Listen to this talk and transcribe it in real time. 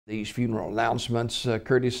These funeral announcements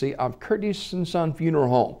courtesy of Curtis & Son Funeral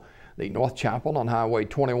Home, the North Chapel on Highway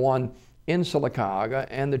 21 in Sylacauga,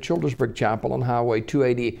 and the Childersburg Chapel on Highway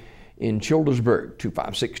 280 in Childersburg.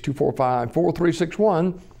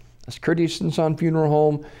 256-245-4361. That's Curtis & Son Funeral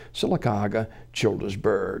Home, Sylacauga,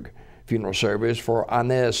 Childersburg. Funeral service for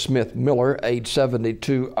Inez Smith Miller, age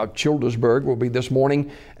 72, of Childersburg, will be this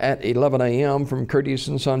morning at 11 a.m. from Curtis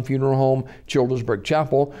 & Son Funeral Home, Childersburg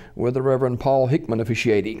Chapel, with the Reverend Paul Hickman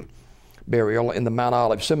officiating. Burial in the Mount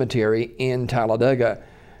Olive Cemetery in Talladega.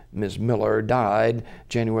 Ms. Miller died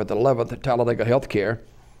January the 11th at Talladega Healthcare.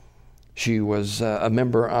 She was a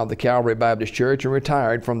member of the Calvary Baptist Church and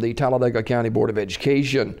retired from the Talladega County Board of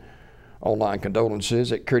Education. Online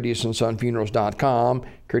condolences at CurtisandSonFunerals.com.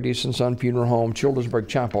 Curtis & Son Funeral Home, Childersburg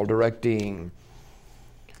Chapel, directing.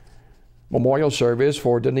 Memorial service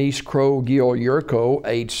for Denise Crow Gill Yurko,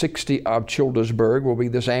 age 60, of Childersburg, will be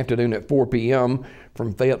this afternoon at 4 p.m.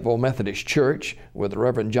 from Fayetteville Methodist Church, with the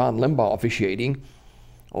Reverend John Limbaugh officiating.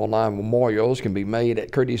 Online memorials can be made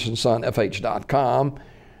at CurtisandSonFH.com.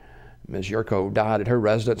 Ms. Yurko died at her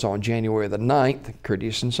residence on January the 9th.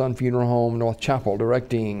 Curtis & Son Funeral Home, North Chapel,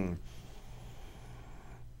 directing.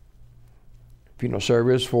 Funeral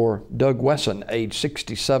service for Doug Wesson, age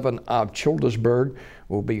 67, of Childersburg,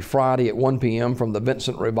 will be Friday at 1 p.m. from the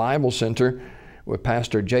Vincent Revival Center, with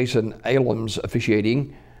Pastor Jason Alums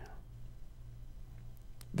officiating.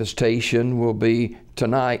 Visitation will be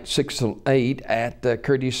tonight, 6 to 8, at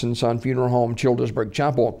Curtis & Son Funeral Home, Childersburg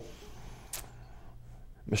Chapel.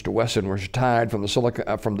 Mr. Wesson was retired from the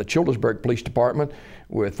Childersburg Police Department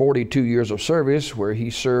with 42 years of service, where he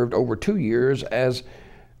served over 2 years as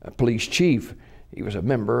a police chief. He was a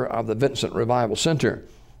member of the Vincent Revival Center.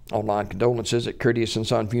 Online condolences at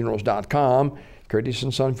CurtisandSonFunerals.com. Curtis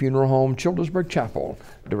 & Son Funeral Home, Childersburg Chapel,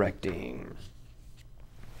 directing.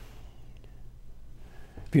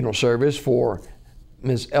 Funeral service for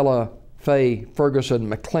Ms. Ella Faye Ferguson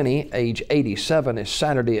McClenny, age 87, is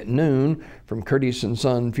Saturday at noon from Curtis &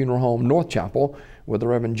 Son Funeral Home, North Chapel, with the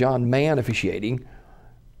Reverend John Mann officiating.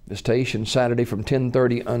 Visitation Saturday from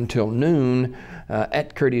 10:30 until noon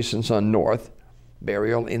at Curtis & Son North.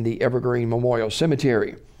 Burial in the Evergreen Memorial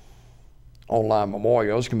Cemetery. Online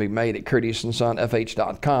memorials can be made at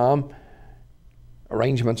CurtisandSonFH.com.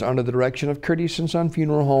 Arrangements under the direction of Curtis & Son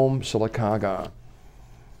Funeral Home, Sylacauga.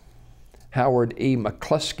 Howard E.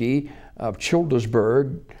 McCluskey of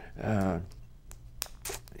Childersburg,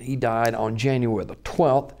 he died on January the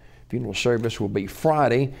 12th. Funeral service will be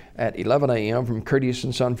Friday at 11 a.m. from Curtis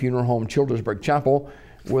 & Son Funeral Home, Childersburg Chapel,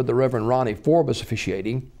 with the Reverend Ronnie Forbes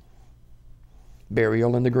officiating.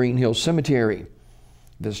 Burial in the Green Hills Cemetery.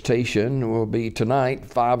 Visitation will be tonight,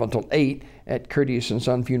 5 until 8, at Curtis &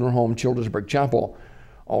 Son Funeral Home, Childersburg Chapel.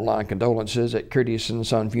 Online condolences at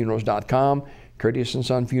CurtisandSonFunerals.com. Curtis &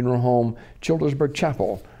 Son Funeral Home, Childersburg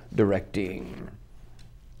Chapel, directing.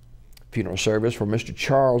 Funeral service for Mr.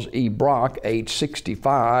 Charles E. Brock, age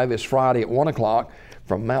 65, is Friday at 1 o'clock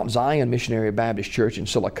from Mount Zion Missionary Baptist Church in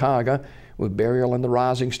Sylacauga, with burial in the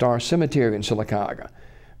Rising Star Cemetery in Sylacauga.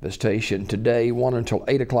 Visitation today, 1 until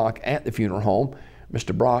 8 o'clock at the funeral home.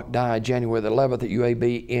 Mr. Brock died January the 11th at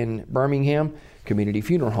UAB in Birmingham Community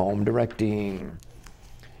Funeral Home, directing.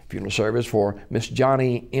 Funeral service for Miss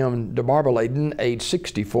Johnny M. DeBarbaladen, age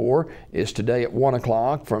 64, is today at 1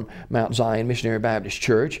 o'clock from Mount Zion Missionary Baptist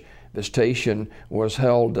Church. Visitation was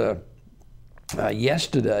held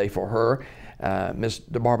yesterday for her. Miss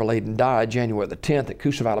DeBarbaladen died January the 10th at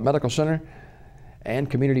Coosa Valley Medical Center.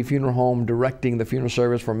 And Community Funeral Home directing the funeral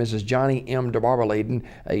service for Mrs. Johnny M. DeBarbaladen,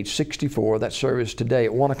 age 64. That service today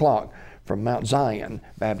at 1 o'clock from Mount Zion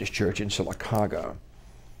Baptist Church in Sylacauga.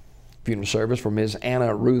 Funeral service for Ms.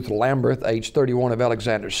 Anna Ruth Lamberth, age 31, of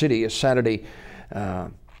Alexander City, is Saturday,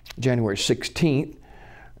 January 16th.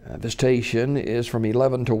 Visitation is from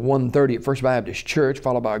 11 to 1:30 at First Baptist Church,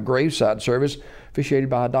 followed by a graveside service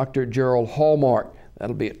officiated by Dr. Gerald Hallmark.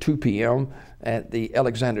 That'll be at 2 p.m. at the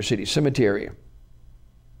Alexander City Cemetery.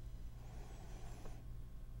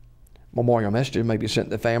 Memorial messages may be sent to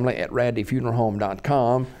the family at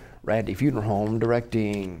radleyfuneralhome.com. Radley Funeral Home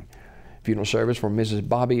directing. Funeral service for Mrs.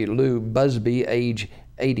 Bobby Lou Busby, age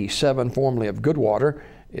 87, formerly of Goodwater,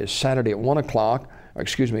 is Saturday at 1 o'clock,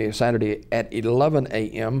 Saturday at 11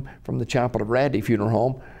 a.m. from the chapel of Radley Funeral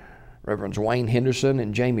Home. Reverends Wayne Henderson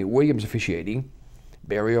and Jamie Williams officiating.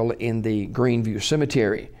 Burial in the Greenview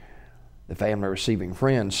Cemetery. The family receiving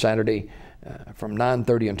friends Saturday from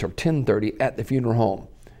 9:30 until 10:30 at the funeral home.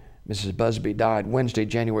 Mrs. Busby died Wednesday,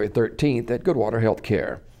 January 13th at Goodwater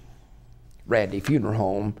Healthcare. Radley Funeral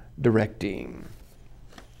Home directing.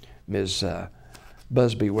 Ms.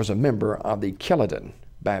 Busby was a member of the Kelladon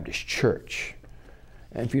Baptist Church.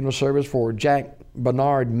 And funeral service for Jack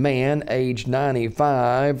Bernard Mann, age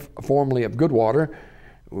 95, formerly of Goodwater,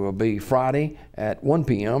 will be Friday at 1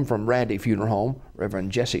 p.m. from Radley Funeral Home.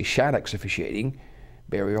 Reverend Jesse Shaddix officiating.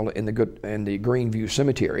 Burial in the Greenview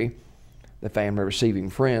Cemetery. The family receiving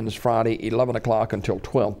friends Friday 11 o'clock until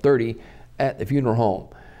 12:30 at the funeral home.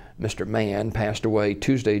 Mr. Mann passed away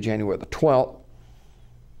Tuesday, January the 12th.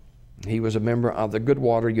 He was a member of the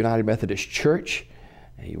Goodwater United Methodist Church.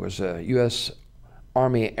 He was a U.S.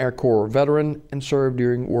 Army Air Corps veteran and served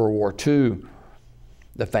during World War II.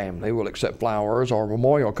 The family will accept flowers or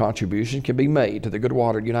memorial contributions can be made to the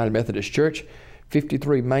Goodwater United Methodist Church,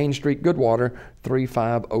 53 Main Street, Goodwater,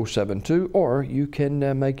 35072, or you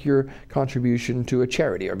can make your contribution to a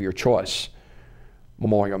charity of your choice.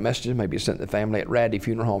 Memorial messages may be sent to the family at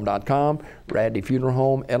radleyfuneralhome.com. Radley Funeral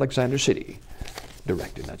Home, Alexander City,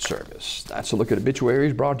 directing that service. That's a look at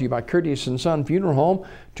obituaries brought to you by Curtis & Son Funeral Home,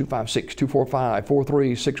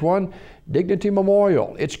 256-245-4361. Dignity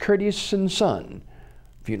Memorial. It's Curtis & Son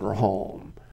Funeral Home.